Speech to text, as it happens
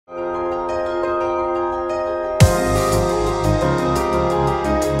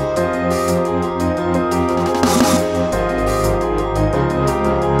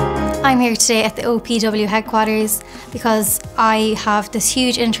I'm here today at the OPW headquarters because I have this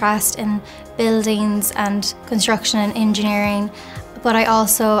huge interest in buildings and construction and engineering, but I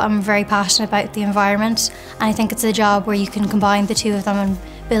also am very passionate about the environment, and I think it's a job where you can combine the two of them and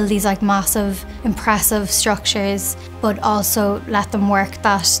build these like massive, impressive structures, but also let them work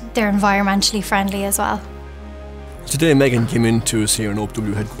that they're environmentally friendly as well. Today Megan came in to us here in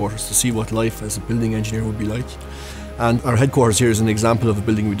OPW headquarters to see what life as a building engineer would be like. And our headquarters here is an example of a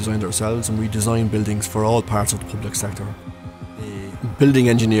building we designed ourselves, and we design buildings for all parts of the public sector. A building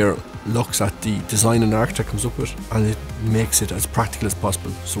engineer looks at the design an architect comes up with and it makes it as practical as possible.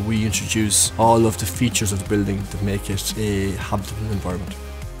 So we introduce all of the features of the building that make it a habitable environment.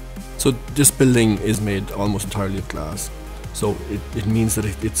 So this building is made almost entirely of glass. So it means that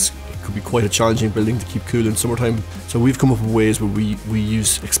it could be quite a challenging building to keep cool in summertime. So we've come up with ways where we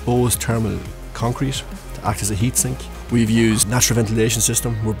use exposed thermal concrete to act as a heat sink. We've used natural ventilation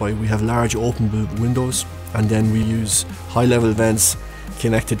system whereby we have large open windows, and then we use high level vents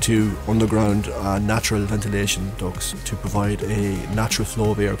connected to underground natural ventilation ducts to provide a natural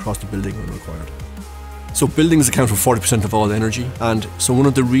flow of air across the building when required. So buildings account for 40% of all energy, and so one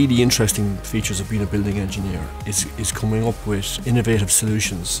of the really interesting features of being a building engineer is coming up with innovative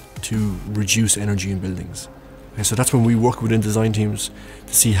solutions to reduce energy in buildings. Okay, so that's when we work within design teams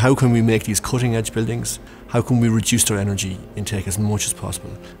to see how can we make these cutting edge buildings, how can we reduce their energy intake as much as possible.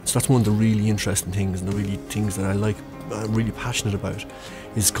 So that's one of the really interesting things, and the really things that I like, really passionate about,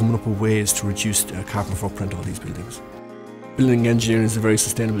 is coming up with ways to reduce the carbon footprint of all these buildings. Building engineering is a very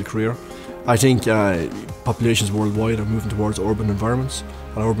sustainable career. I think populations worldwide are moving towards urban environments,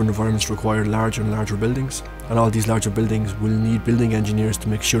 and urban environments require larger and larger buildings, and all these larger buildings will need building engineers to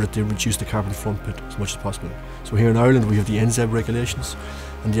make sure that they reduce the carbon footprint as much as possible. So here in Ireland we have the NZEB regulations,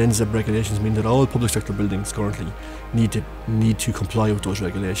 and the NZEB regulations mean that all public sector buildings currently need to comply with those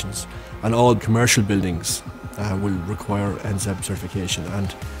regulations, and all commercial buildings will require NZEB certification,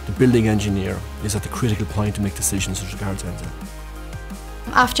 and the building engineer is at the critical point to make decisions with regards to NZEB.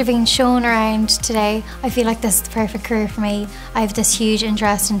 After being shown around today, I feel like this is the perfect career for me. I have this huge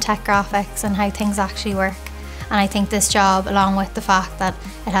interest in tech graphics and how things actually work, and I think this job, along with the fact that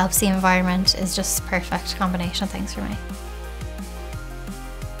it helps the environment, is just a perfect combination of things for me.